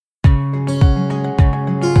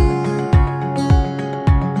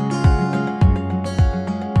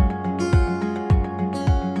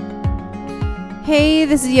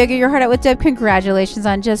this is Yoga Your Heart Out with Deb. Congratulations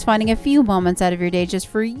on just finding a few moments out of your day just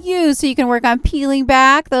for you so you can work on peeling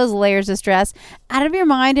back those layers of stress out of your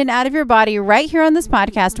mind and out of your body right here on this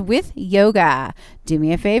podcast with yoga. Do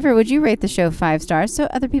me a favor, would you rate the show 5 stars so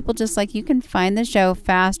other people just like you can find the show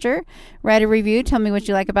faster? Write a review. Tell me what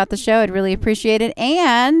you like about the show. I'd really appreciate it.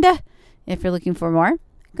 And if you're looking for more,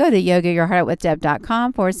 go to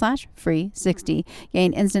yogayourheartoutwithdeb.com/free 60.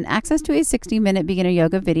 Gain instant access to a 60-minute beginner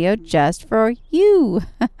yoga video just for you.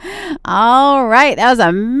 All right. That was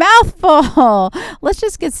a mouthful. Let's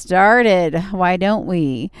just get started. Why don't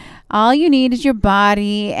we? All you need is your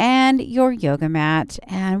body and your yoga mat.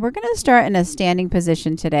 And we're going to start in a standing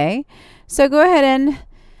position today. So go ahead and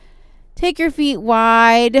take your feet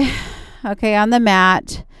wide, okay, on the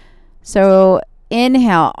mat. So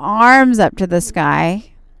inhale, arms up to the sky.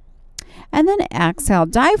 And then exhale,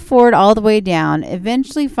 dive forward all the way down,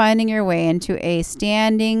 eventually finding your way into a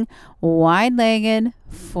standing, wide-legged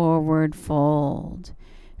forward fold.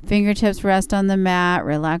 Fingertips rest on the mat.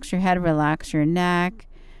 Relax your head, relax your neck.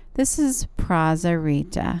 This is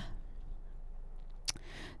Prasarita.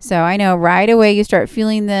 So I know right away you start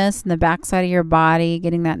feeling this in the backside of your body,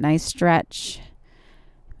 getting that nice stretch.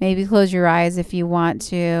 Maybe close your eyes if you want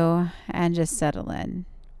to and just settle in.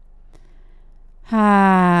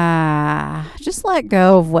 Just let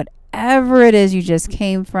go of whatever it is you just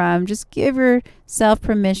came from. Just give yourself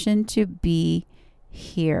permission to be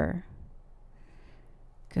here.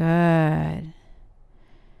 Good.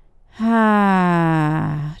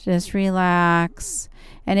 Just relax.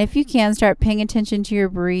 And if you can, start paying attention to your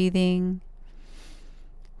breathing.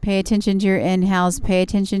 Pay attention to your inhales. Pay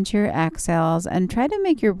attention to your exhales. And try to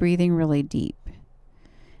make your breathing really deep.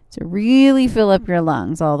 So really fill up your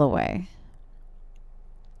lungs all the way.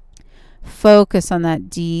 Focus on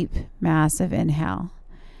that deep, massive inhale.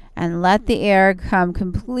 And let the air come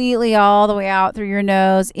completely all the way out through your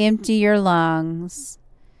nose. Empty your lungs.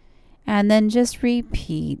 And then just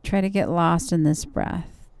repeat. Try to get lost in this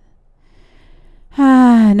breath.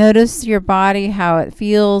 Notice your body, how it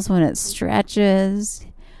feels when it stretches.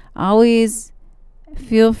 Always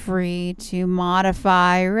feel free to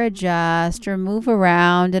modify or adjust or move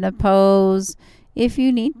around in a pose if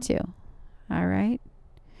you need to. All right?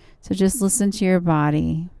 So just listen to your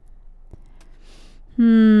body.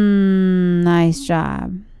 Nice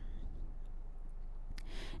job.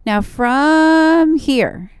 Now from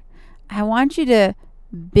here, I want you to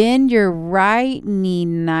bend your right knee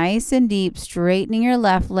nice and deep, straightening your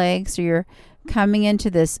left leg so you're coming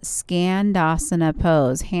into this Skandasana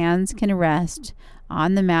pose. Hands can rest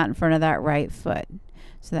on the mat in front of that right foot.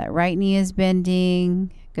 So that right knee is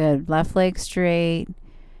bending. Good. Left leg straight.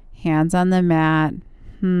 Hands on the mat.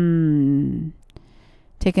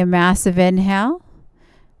 Take a massive inhale.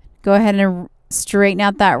 Go ahead and straighten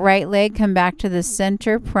out that right leg. Come back to the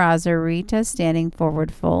center, Prasarita, standing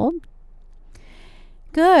forward fold.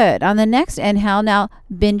 Good. On the next inhale, now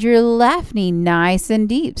bend your left knee nice and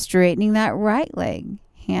deep, straightening that right leg.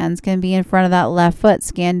 Hands can be in front of that left foot,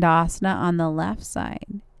 Skandasana on the left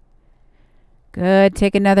side. Good.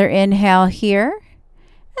 Take another inhale here.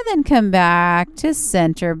 And then come back to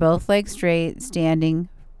center, both legs straight, standing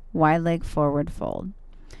wide leg forward fold.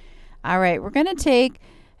 All right, we're going to take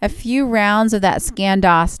a few rounds of that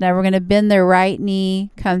Skandasana. We're going to bend the right knee,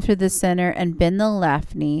 come through the center, and bend the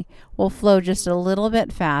left knee. We'll flow just a little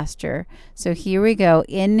bit faster. So here we go.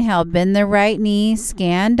 Inhale, bend the right knee,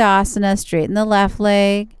 Skandasana, straighten the left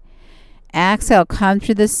leg. Exhale, come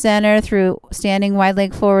through the center through standing wide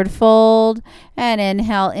leg forward fold. And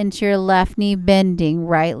inhale into your left knee, bending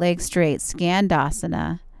right leg straight,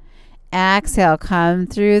 Skandasana. Exhale, come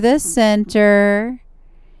through the center.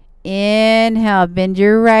 Inhale, bend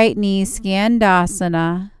your right knee,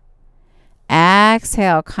 Skandasana.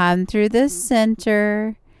 Exhale, come through the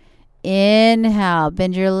center. Inhale,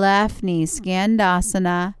 bend your left knee,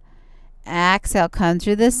 Skandasana. Exhale, come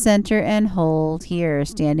through the center and hold here,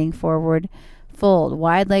 standing forward fold,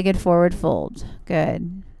 wide-legged forward fold.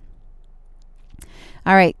 Good.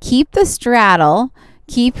 All right, keep the straddle.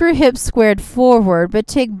 Keep your hips squared forward, but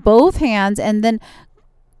take both hands and then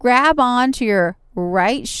grab onto your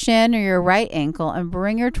right shin or your right ankle and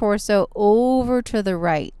bring your torso over to the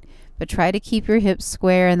right. But try to keep your hips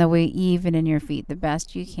square and the weight even in your feet the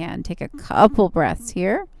best you can. Take a couple breaths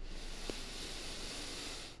here.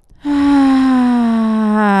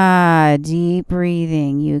 Deep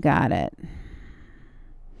breathing. You got it.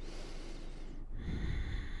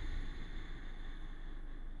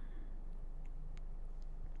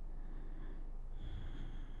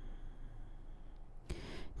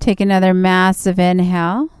 Take another massive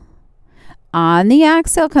inhale. On the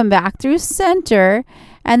exhale, come back through center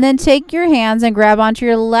And then take your hands and grab onto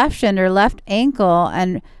your left shin or left ankle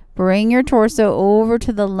and bring your torso over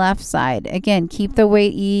to the left side. Again, keep the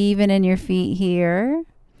weight even in your feet here.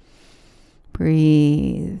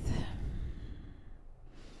 Breathe.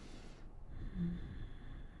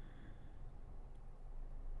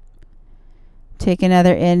 Take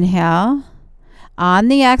another inhale. On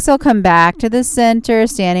the exhale, come back to the center,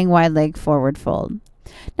 standing wide leg forward fold.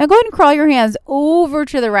 Now go ahead and crawl your hands over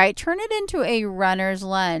to the right. Turn it into a runner's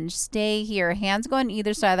lunge. Stay here. Hands go on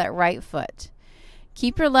either side of that right foot.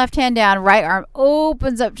 Keep your left hand down. Right arm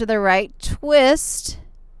opens up to the right. Twist.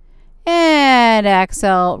 And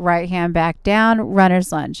exhale. Right hand back down.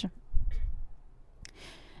 Runner's lunge.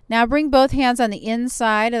 Now bring both hands on the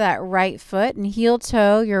inside of that right foot and heel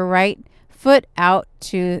toe your right foot out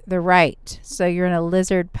to the right. So you're in a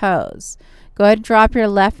lizard pose. Go ahead and drop your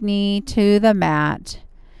left knee to the mat.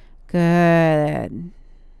 Good.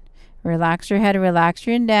 Relax your head, relax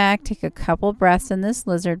your neck. Take a couple breaths in this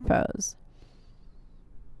lizard pose.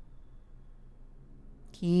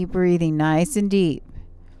 Keep breathing nice and deep.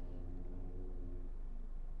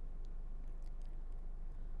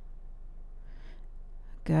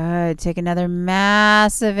 Good. Take another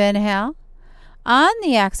massive inhale. On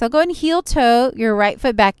the exhale, go ahead and heel toe your right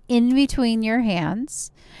foot back in between your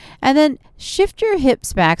hands. And then shift your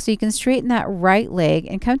hips back so you can straighten that right leg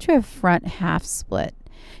and come to a front half split.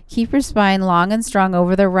 Keep your spine long and strong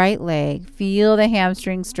over the right leg. Feel the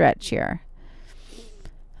hamstring stretch here.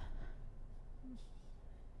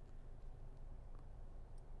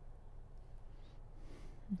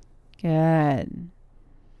 Good.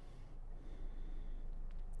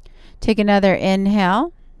 Take another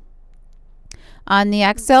inhale. On the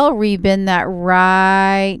exhale, rebend that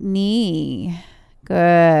right knee.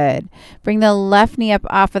 Good. Bring the left knee up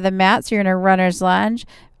off of the mat so you're in a runner's lunge.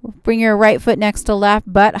 Bring your right foot next to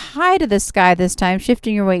left, butt high to the sky this time,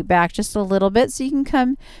 shifting your weight back just a little bit so you can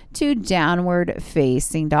come to downward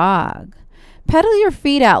facing dog. Pedal your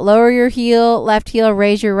feet out. Lower your heel, left heel,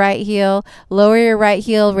 raise your right heel. Lower your right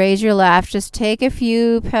heel, raise your left. Just take a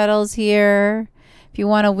few pedals here. If you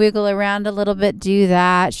want to wiggle around a little bit, do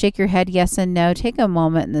that. Shake your head yes and no. Take a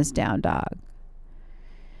moment in this down dog.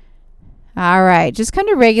 All right, just come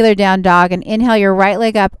to regular down dog and inhale your right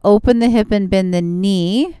leg up. Open the hip and bend the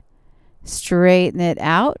knee. Straighten it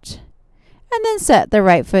out. And then set the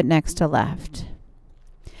right foot next to left.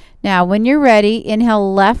 Now, when you're ready,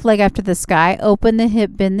 inhale left leg up to the sky. Open the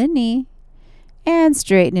hip, bend the knee. And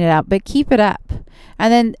straighten it out, but keep it up.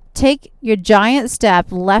 And then take your giant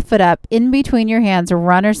step, left foot up, in between your hands,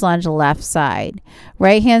 runner's lunge, left side.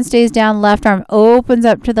 Right hand stays down, left arm opens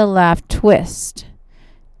up to the left, twist.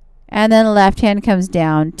 And then left hand comes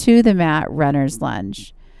down to the mat, runner's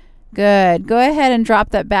lunge. Good. Go ahead and drop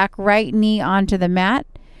that back right knee onto the mat.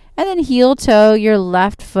 And then heel toe your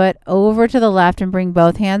left foot over to the left and bring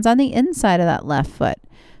both hands on the inside of that left foot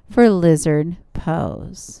for lizard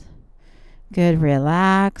pose. Good.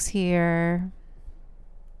 Relax here.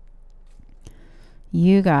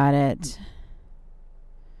 You got it.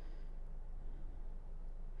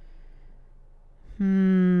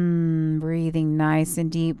 Breathing nice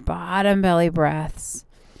and deep, bottom belly breaths.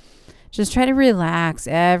 Just try to relax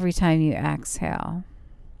every time you exhale.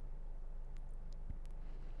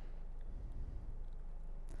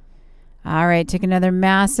 All right, take another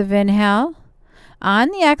massive inhale. On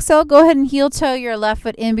the exhale, go ahead and heel toe your left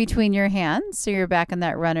foot in between your hands. So you're back in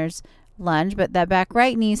that runner's lunge, but that back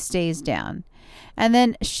right knee stays down. And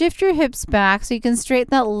then shift your hips back so you can straighten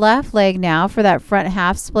that left leg now for that front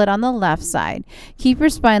half split on the left side. Keep your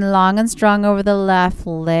spine long and strong over the left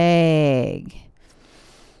leg.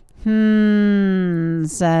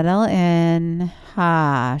 Settle in.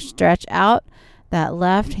 Stretch out that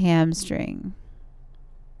left hamstring.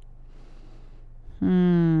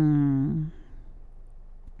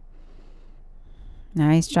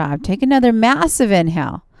 Nice job. Take another massive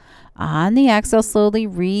inhale. On the exhale, slowly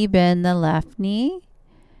rebend the left knee.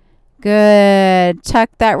 Good. Tuck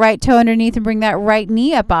that right toe underneath and bring that right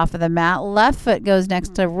knee up off of the mat. Left foot goes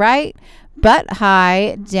next to right, butt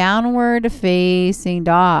high, downward facing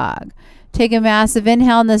dog. Take a massive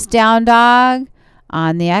inhale in this down dog.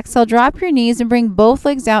 On the exhale, drop your knees and bring both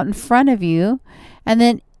legs out in front of you. And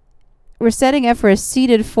then we're setting up for a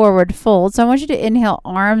seated forward fold. So I want you to inhale,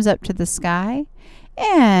 arms up to the sky.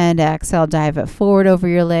 And exhale, dive it forward over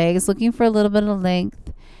your legs, looking for a little bit of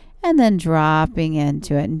length. And then dropping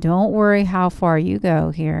into it. And don't worry how far you go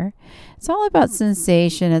here. It's all about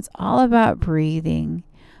sensation. It's all about breathing.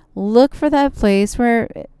 Look for that place where,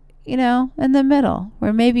 in the middle,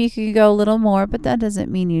 where maybe you could go a little more, but that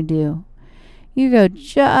doesn't mean you do. You go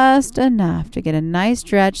just enough to get a nice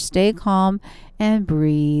stretch, stay calm, and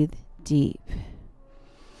breathe deep.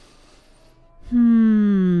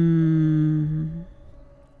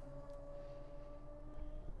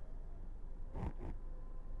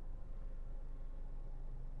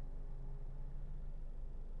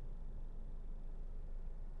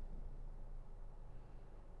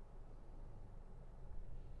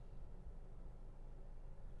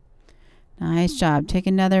 Nice job. Take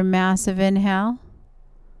another massive inhale.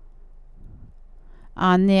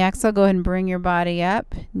 On the exhale, go ahead and bring your body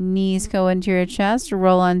up. Knees go into your chest.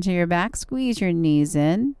 Roll onto your back. Squeeze your knees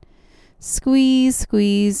in. Squeeze,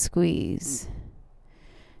 squeeze, squeeze.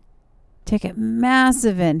 Take a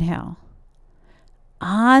massive inhale.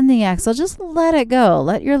 On the exhale, just let it go.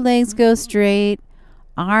 Let your legs go straight.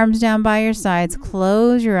 Arms down by your sides.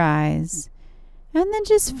 Close your eyes. And then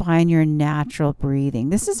just find your natural breathing.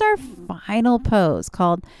 This is our final pose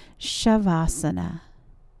called Shavasana.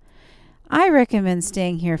 I recommend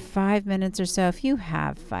staying here 5 minutes or so if you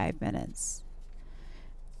have 5 minutes.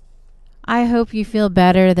 I hope you feel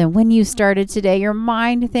better than when you started today. Your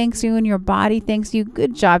mind thanks you and your body thanks you.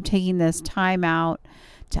 Good job taking this time out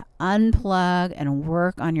to unplug and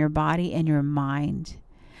work on your body and your mind.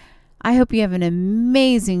 I hope you have an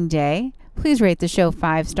amazing day. Please rate the show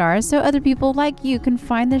 5 stars so other people like you can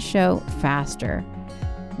find the show faster.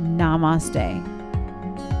 Namaste.